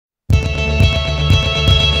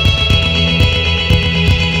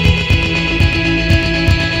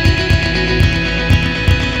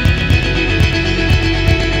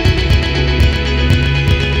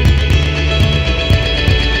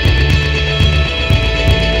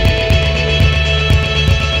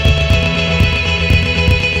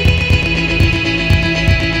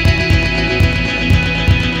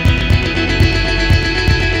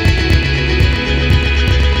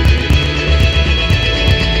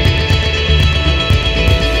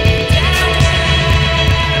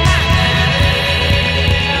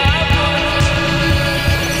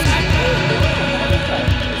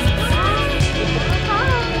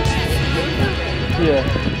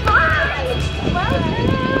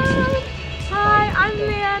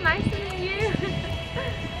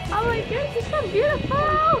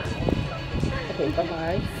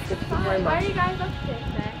Bye-bye. Where are you guys up to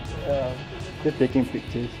today? Just taking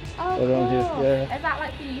pictures cool. around here. Yeah. Is that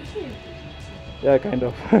like for YouTube? Yeah, kind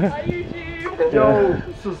of. YouTube. Yo,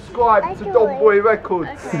 subscribe to Dog Boy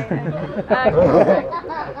Records.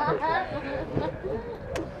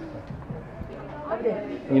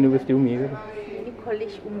 University Ummi ke? Ini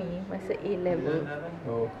college Ummi masa A level.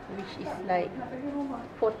 Oh. Which is like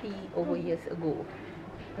 40 over years ago.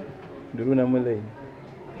 Dulu nama lain.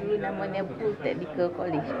 Dulu namanya Poole Technical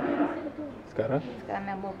College. Sekarang? Sekarang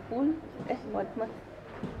nama Poole Bournemouth.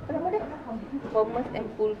 Apa nama dia? Bournemouth and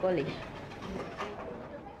Poole College.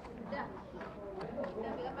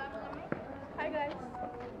 Hi guys.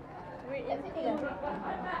 We're in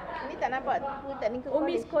Ini tak nampak Poole Technical College.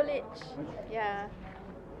 Ummi's college. Yeah.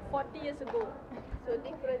 40 years ago. So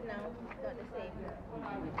different now, not the same.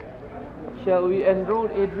 Shall we enroll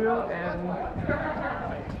Adriel and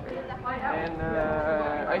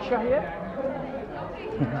Aisha here?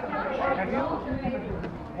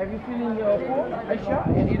 Have you filled in your form, Aisha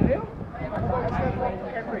and Adriel?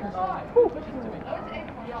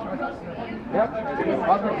 Yep.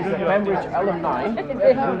 Other is a Cambridge alumni.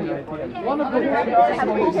 One of the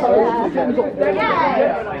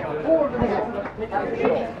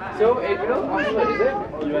So Adriel, what is it?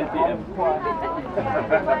 UNTM.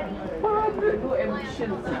 Two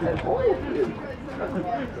ambitions.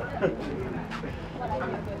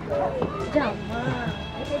 Jam.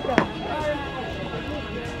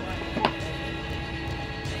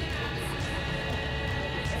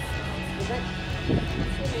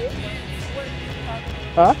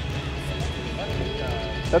 Ha?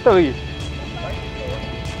 Tak tahu lagi.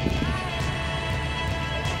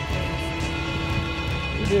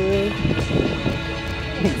 Dia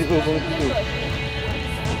berbang situ.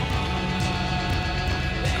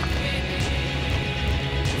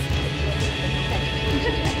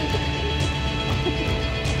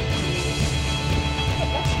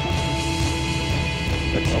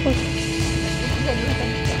 Apa?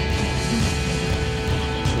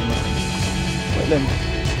 Lem.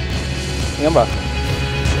 Ini apa?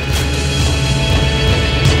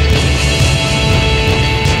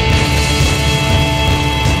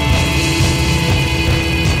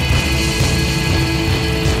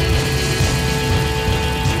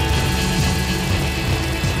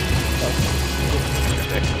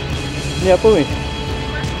 Ini apa ni? I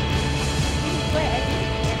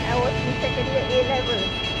was in second year A level.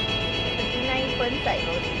 39 point side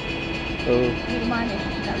road. Oh. Ni rumah ni.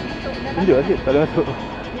 Tak masuk dah. Tunjuk asyik, tak boleh masuk.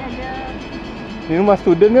 Ni ada. Ni rumah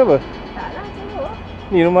student ke apa? Tak lah, tengok.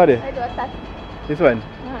 Ni rumah dia? Ada atas. This one?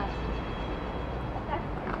 Ha. Atas.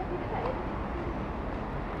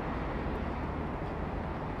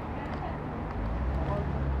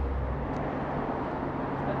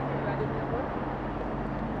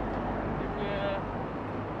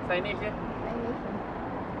 Signage ya?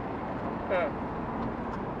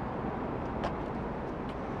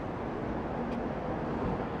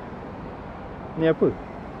 Ni apa?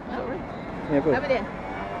 Ni apa? Apa dia?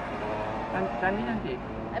 Candi nanti.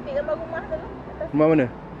 Ambil gambar rumah dulu. Atas. Rumah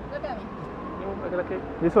mana? Belakang ni. Ini rumah lelaki.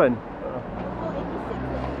 This one? Oh,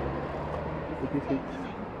 86.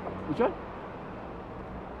 86. Which one?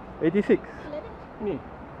 86? Ni.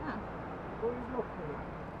 Ha.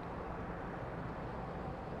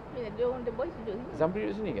 Dia orang the boys duduk sini. Zamri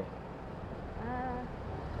duduk sini ke?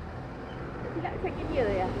 Tidak second year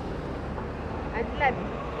ya. Adlan.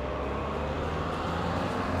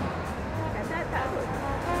 Tak kot.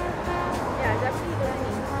 Ya, Zamri dia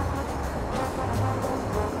ni.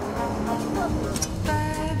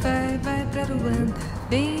 Vai, vai pra Luanda,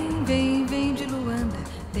 vem, vem, vem de Luanda.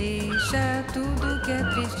 Deixa tudo que é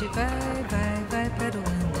triste, vai, vai, vai pra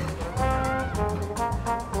Luanda.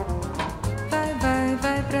 Vai, vai,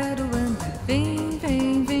 vai pra Luanda, vem,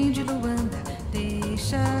 vem, vem de Luanda.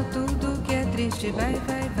 Deixa tudo que é triste, vai,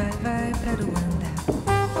 vai, vai, vai pra Luanda.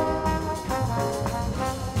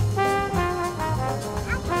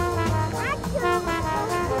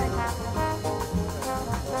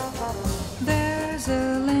 There's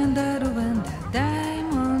a land at Rwanda,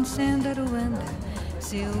 diamonds and Rwanda,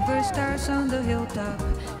 silver stars on the hilltop,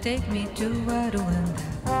 take me to Rwanda.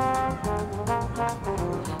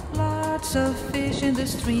 Lots of fish in the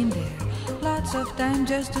stream there, lots of time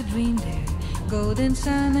just to dream there. Golden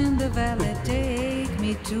sun in the valley, take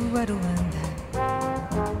me to Rwanda.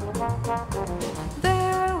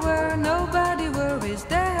 There were nobody worries,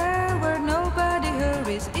 there were nobody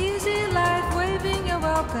hurries. Easy life, waving a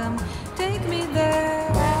welcome, take me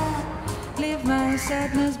there. Leave my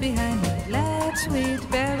sadness behind me, let sweet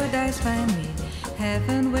paradise find me.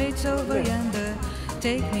 Heaven waits over yonder,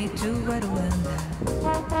 take me to Rwanda.